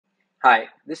Hi,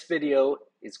 this video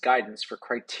is guidance for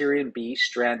Criterion B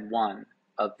Strand 1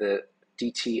 of the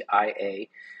DTIA.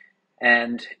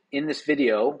 And in this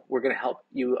video, we're going to help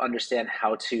you understand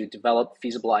how to develop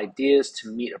feasible ideas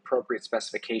to meet appropriate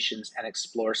specifications and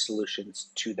explore solutions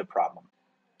to the problem.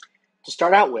 To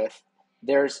start out with,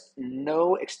 there's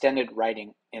no extended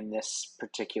writing in this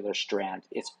particular strand.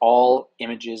 It's all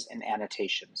images and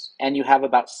annotations, and you have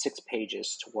about 6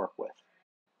 pages to work with.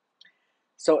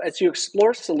 So as you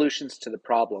explore solutions to the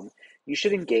problem, you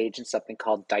should engage in something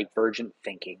called divergent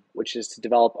thinking, which is to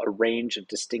develop a range of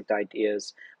distinct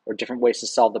ideas or different ways to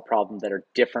solve the problem that are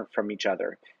different from each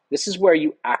other. This is where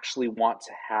you actually want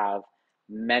to have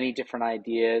many different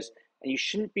ideas, and you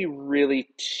shouldn't be really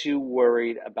too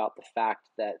worried about the fact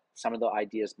that some of the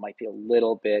ideas might be a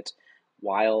little bit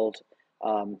wild.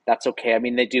 That's okay. I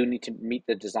mean, they do need to meet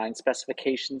the design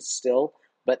specifications still,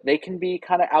 but they can be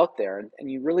kind of out there,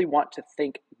 and you really want to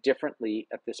think differently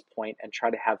at this point and try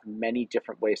to have many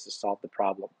different ways to solve the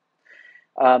problem.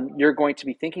 You're going to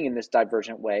be thinking in this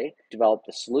divergent way, develop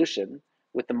the solution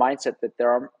with the mindset that there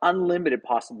are unlimited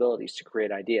possibilities to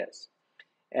create ideas.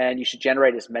 And you should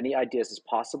generate as many ideas as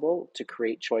possible to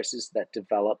create choices that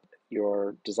develop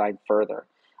your design further.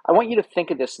 I want you to think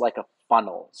of this like a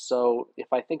funnel. So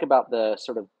if I think about the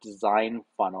sort of design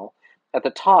funnel, at the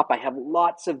top, I have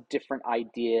lots of different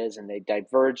ideas and they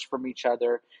diverge from each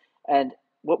other. And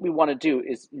what we want to do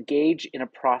is engage in a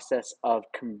process of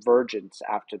convergence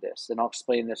after this. And I'll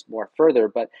explain this more further,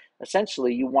 but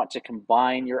essentially you want to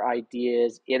combine your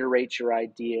ideas, iterate your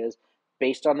ideas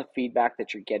based on the feedback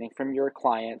that you're getting from your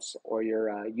clients or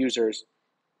your users,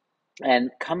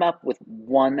 and come up with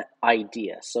one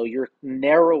idea. So you're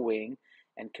narrowing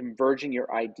and converging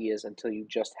your ideas until you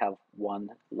just have one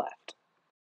left.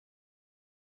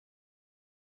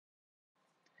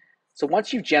 So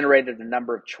once you've generated a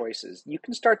number of choices, you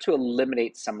can start to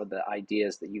eliminate some of the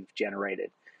ideas that you've generated.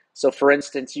 So for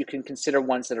instance, you can consider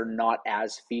ones that are not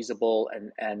as feasible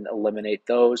and eliminate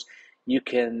those. You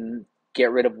can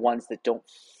get rid of ones that don't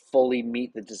fully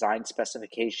meet the design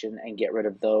specification and get rid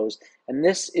of those. And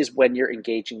this is when you're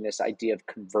engaging this idea of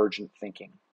convergent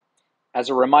thinking. As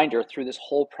a reminder, through this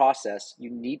whole process, you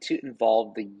need to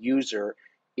involve the user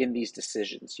in these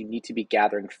decisions. You need to be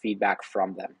gathering feedback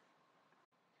from them.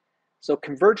 So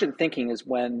convergent thinking is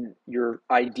when your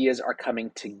ideas are coming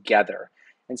together.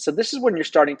 And so this is when you're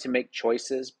starting to make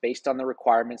choices based on the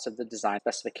requirements of the design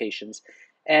specifications,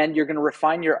 and you're going to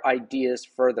refine your ideas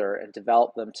further and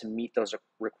develop them to meet those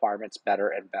requirements better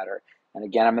and better. And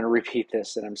again, I'm going to repeat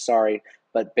this, and I'm sorry,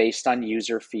 but based on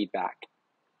user feedback.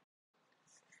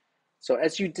 So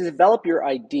as you develop your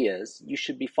ideas, you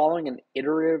should be following an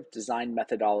iterative design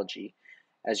methodology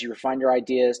as you refine your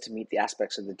ideas to meet the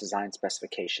aspects of the design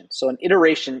specification. So an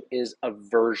iteration is a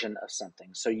version of something.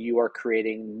 So you are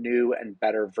creating new and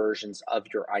better versions of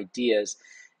your ideas,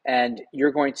 and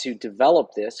you're going to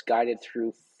develop this guided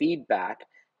through feedback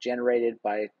generated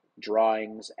by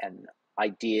drawings and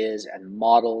ideas and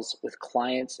models with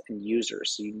clients and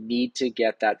users. So you need to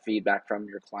get that feedback from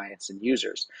your clients and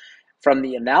users. From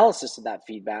the analysis of that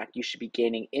feedback, you should be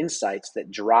gaining insights that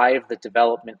drive the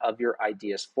development of your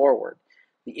ideas forward.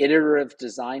 The iterative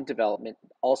design development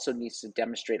also needs to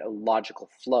demonstrate a logical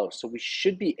flow. So we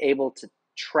should be able to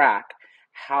track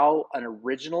how an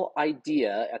original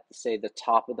idea at, say, the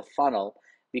top of the funnel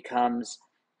becomes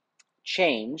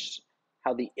changed,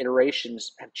 how the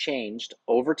iterations have changed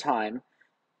over time,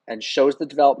 and shows the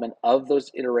development of those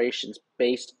iterations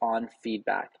based on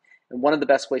feedback. And one of the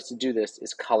best ways to do this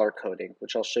is color coding,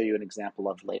 which I'll show you an example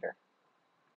of later.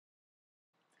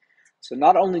 So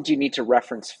not only do you need to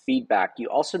reference feedback, you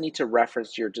also need to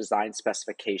reference your design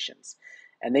specifications.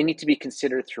 And they need to be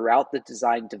considered throughout the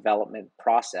design development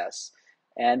process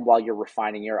and while you're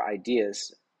refining your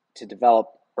ideas to develop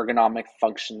ergonomic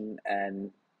function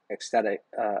and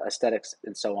aesthetics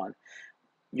and so on.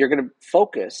 You're going to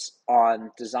focus on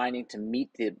designing to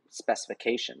meet the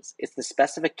specifications. It's the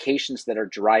specifications that are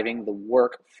driving the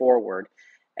work forward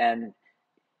and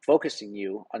focusing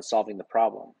you on solving the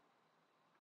problem.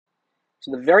 So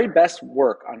the very best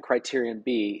work on Criterion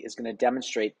B is going to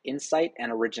demonstrate insight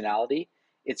and originality.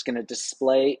 It's going to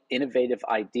display innovative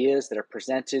ideas that are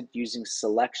presented using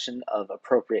selection of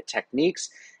appropriate techniques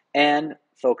and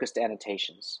focused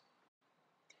annotations.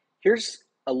 Here's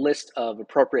a list of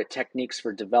appropriate techniques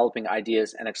for developing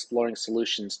ideas and exploring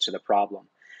solutions to the problem.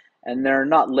 And they're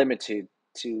not limited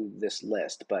to this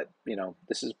list, but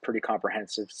this is pretty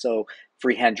comprehensive. So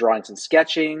freehand drawings and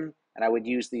sketching, and I would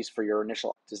use these for your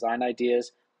initial design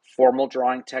ideas. Formal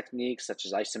drawing techniques such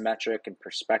as isometric and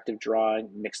perspective drawing,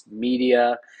 mixed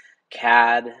media,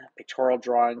 CAD, pictorial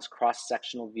drawings,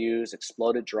 cross-sectional views,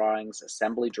 exploded drawings,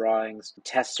 assembly drawings,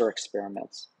 tests or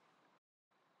experiments.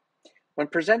 When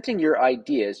presenting your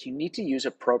ideas, you need to use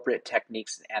appropriate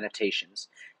techniques and annotations.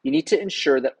 You need to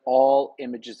ensure that all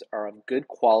images are of good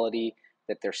quality,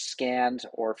 that they're scanned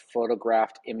or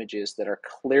photographed images that are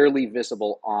clearly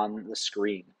visible on the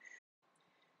screen.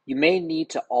 You may need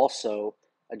to also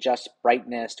adjust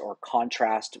brightness or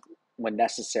contrast when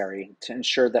necessary to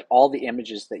ensure that all the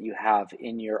images that you have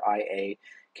in your IA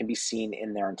can be seen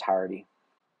in their entirety.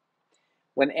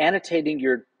 When annotating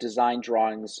your design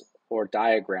drawings or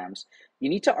diagrams, you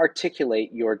need to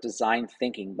articulate your design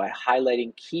thinking by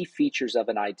highlighting key features of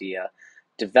an idea,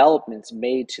 developments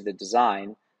made to the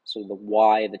design, so the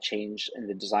why the change in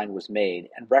the design was made,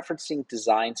 and referencing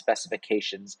design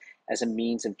specifications as a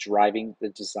means of driving the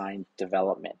design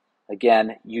development.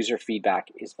 Again, user feedback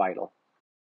is vital.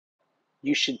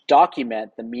 You should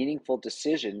document the meaningful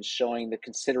decisions showing the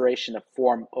consideration of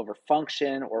form over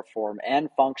function or form and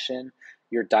function,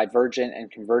 your divergent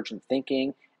and convergent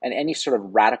thinking, and any sort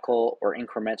of radical or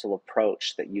incremental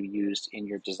approach that you used in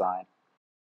your design.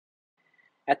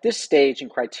 At this stage in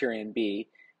Criterion B,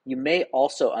 you may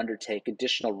also undertake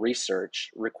additional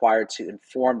research required to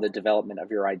inform the development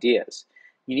of your ideas.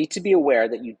 You need to be aware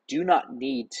that you do not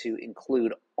need to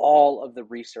include all of the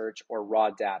research or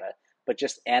raw data, but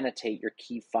just annotate your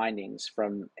key findings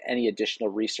from any additional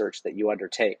research that you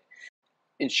undertake.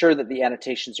 Ensure that the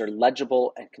annotations are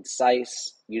legible and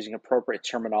concise, using appropriate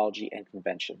terminology and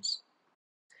conventions.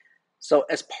 So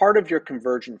as part of your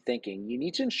convergent thinking, you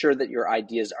need to ensure that your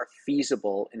ideas are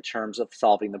feasible in terms of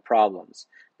solving the problems.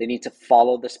 They need to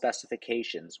follow the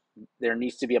specifications. There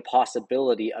needs to be a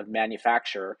possibility of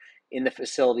manufacture in the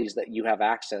facilities that you have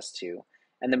access to,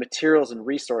 and the materials and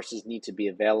resources need to be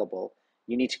available.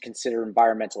 You need to consider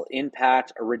environmental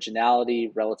impact,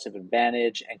 originality, relative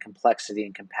advantage, and complexity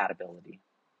and compatibility.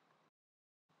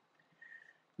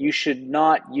 You should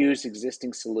not use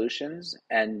existing solutions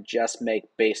and just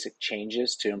make basic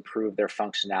changes to improve their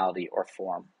functionality or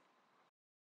form.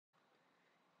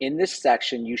 In this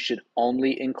section, you should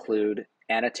only include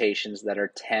annotations that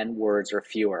are 10 words or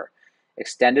fewer.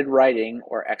 Extended writing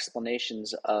or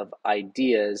explanations of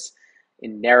ideas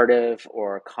in narrative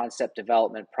or concept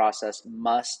development process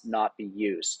must not be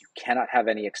used. You cannot have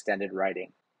any extended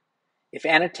writing. If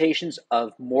annotations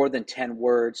of more than 10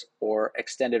 words or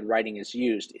extended writing is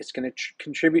used, it's going to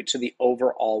contribute to the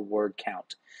overall word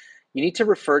count. You need to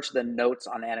refer to the notes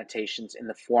on annotations in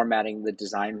the Formatting the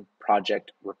Design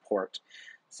Project Report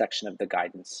section of the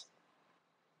guidance.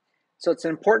 So it's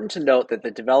important to note that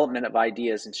the development of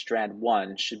ideas in Strand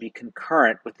 1 should be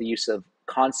concurrent with the use of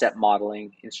concept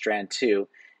modeling in Strand 2,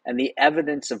 and the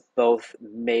evidence of both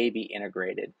may be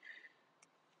integrated.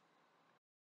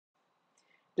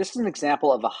 This is an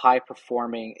example of a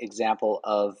high-performing example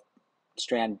of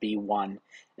Strand B1.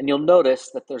 And you'll notice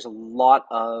that there's a lot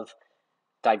of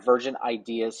divergent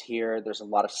ideas here. There's a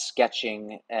lot of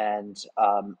sketching, and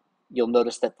you'll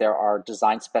notice that there are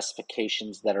design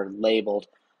specifications that are labeled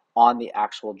on the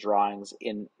actual drawings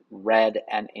in red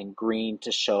and in green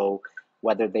to show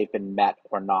whether they've been met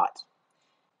or not.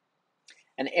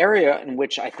 An area in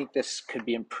which I think this could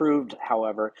be improved,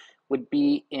 however, would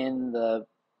be in the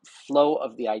flow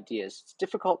of the ideas. It's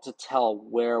difficult to tell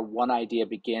where one idea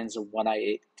begins and one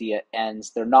idea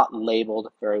ends. They're not labeled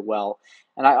very well.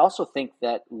 And I also think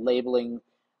that labeling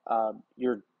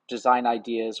your design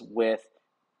ideas with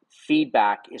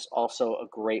feedback is also a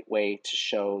great way to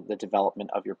show the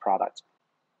development of your product.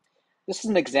 This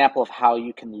is an example of how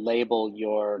you can label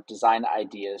your design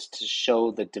ideas to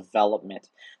show the development.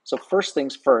 So first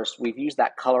things first, we've used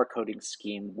that color coding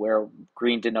scheme where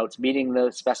green denotes meeting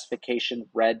the specification,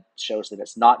 red shows that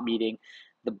it's not meeting,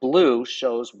 the blue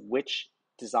shows which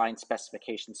design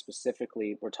specification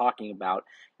specifically we're talking about,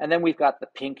 and then we've got the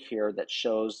pink here that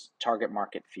shows target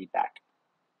market feedback.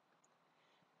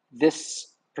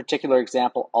 This particular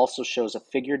example also shows a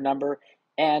figure number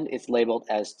and it's labeled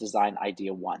as design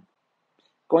idea 1.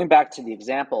 Going back to the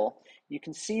example, you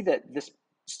can see that this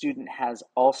student has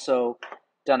also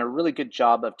done a really good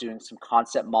job of doing some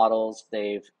concept models.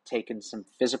 They've taken some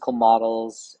physical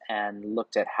models and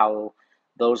looked at how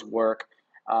those work,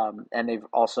 and they've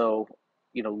also,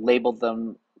 labeled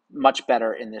them much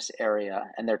better in this area,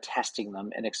 and they're testing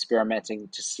them and experimenting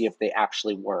to see if they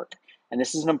actually work. And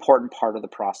this is an important part of the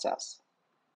process.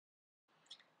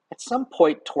 At some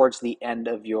point towards the end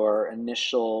of your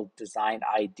initial design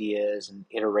ideas and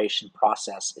iteration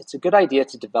process, it's a good idea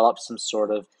to develop some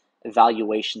sort of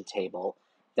evaluation table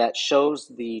that shows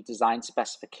the design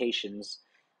specifications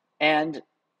and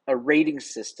a rating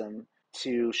system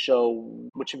to show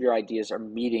which of your ideas are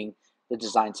meeting the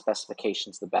design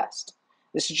specifications the best.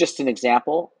 This is just an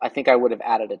example. I think I would have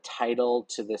added a title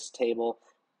to this table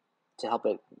to help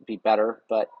it be better,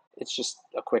 but it's just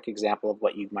a quick example of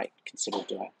what you might consider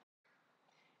doing.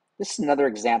 This is another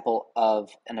example of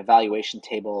an evaluation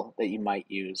table that you might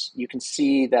use. You can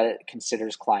see that it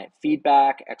considers client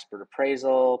feedback, expert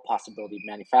appraisal, possibility of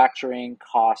manufacturing,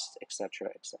 cost, etc.,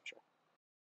 etc.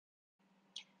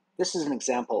 This is an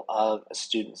example of a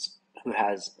student who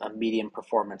has a medium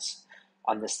performance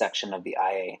on this section of the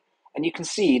IA. And you can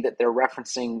see that they're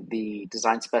referencing the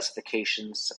design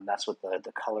specifications. And that's what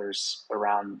the colors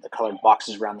around the colored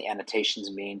boxes around the annotations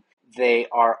mean. They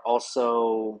are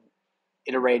also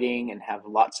iterating and have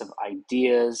lots of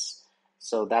ideas.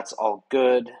 So that's all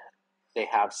good. They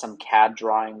have some CAD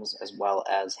drawings as well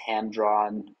as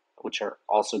hand-drawn, which are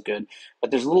also good.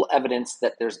 But there's little evidence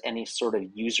that there's any sort of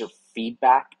user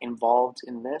feedback involved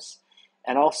in this.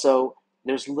 And also,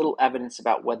 there's little evidence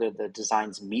about whether the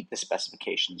designs meet the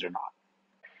specifications or not.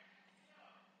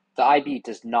 The IB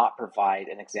does not provide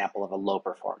an example of a low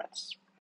performance.